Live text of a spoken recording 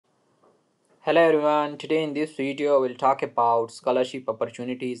Hello everyone, today in this video we'll talk about scholarship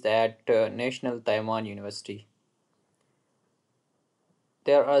opportunities at National Taiwan University.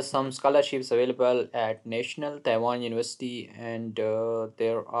 There are some scholarships available at National Taiwan University and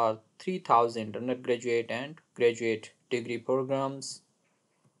there are 3,000 undergraduate and graduate degree programs.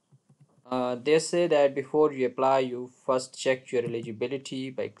 They say that before you apply you first check your eligibility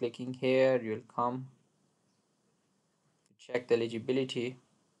by clicking here. You'll come to check the eligibility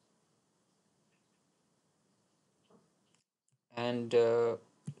and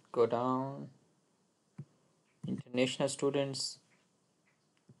go down international students.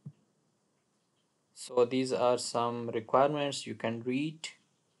 So these are some requirements you can read.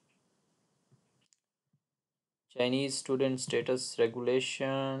 Chinese student status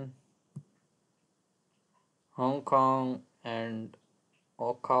regulation, Hong Kong and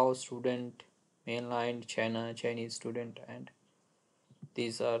Macau student, mainland China Chinese student, and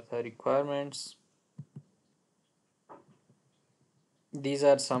these are the requirements. These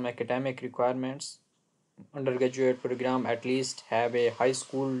are some academic requirements. Undergraduate program at least have a high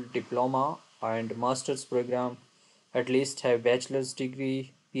school diploma, and master's program at least have bachelor's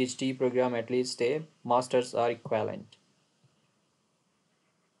degree. PhD program at least a master's or equivalent.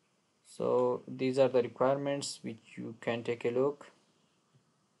 So these are the requirements which you can take a look.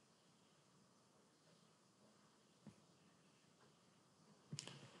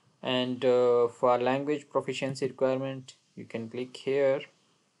 And for language proficiency requirement you can click here.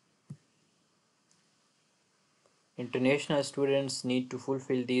 International students need to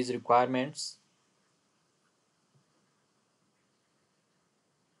fulfill these requirements.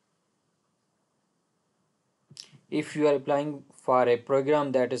 If you are applying for a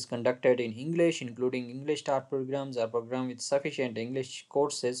program that is conducted in English, including English start programs or program with sufficient English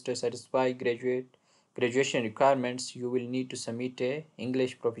courses to satisfy graduation requirements, you will need to submit a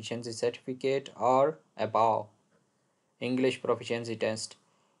English proficiency certificate or above English proficiency test.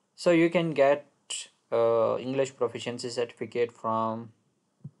 So you can get English proficiency certificate from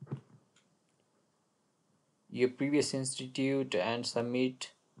your previous institute and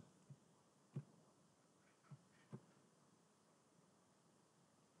submit.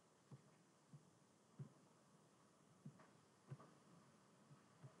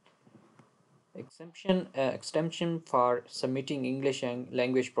 Exemption for submitting English and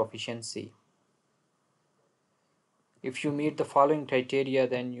language proficiency. If you meet the following criteria,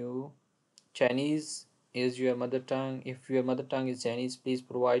 then you Chinese is your mother tongue. If your mother tongue is Chinese, please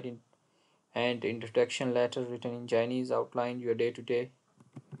provide an introduction letter written in Chinese outline your day to day.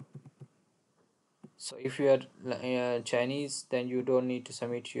 So if you are Chinese, then you don't need to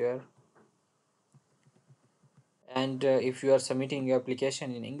submit your. And if you are submitting your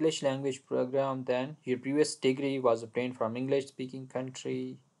application in English language program, then your previous degree was obtained from English speaking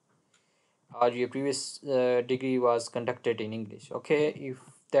country, or your previous degree was conducted in English. Okay, if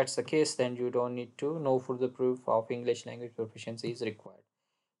that's the case, then you don't need to. No further proof of English language proficiency is required.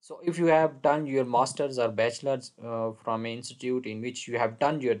 So if you have done your master's or bachelor's from an institute in which you have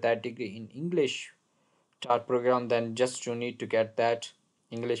done your that degree in English chart program, then just you need to get that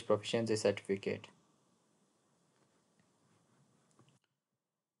English proficiency certificate.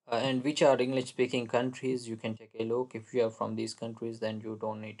 And which are English speaking countries, you can take a look. If you are from these countries, then you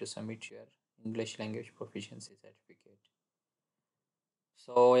don't need to submit your English language proficiency certificate.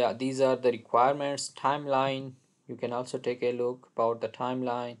 So yeah, these are the requirements. Timeline, you can also take a look about the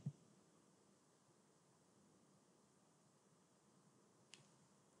timeline.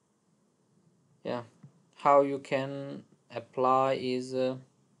 Yeah, how you can apply is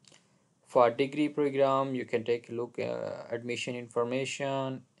for degree program you can take a look admission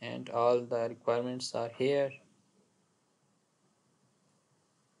information and all the requirements are here.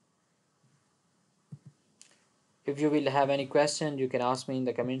 If you will have any question, you can ask me in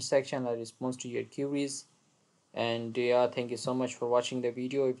the comment section. I'll respond to your queries. And yeah, thank you so much for watching the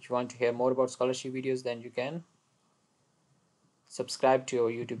video. If you want to hear more about scholarship videos, then you can subscribe to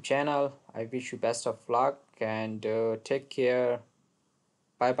our YouTube channel. I wish you best of luck and take care.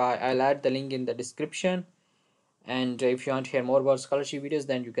 Bye bye. I'll add the link in the description. And if you want to hear more about scholarship videos,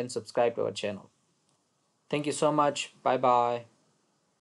 then you can subscribe to our channel. Thank you so much. Bye bye.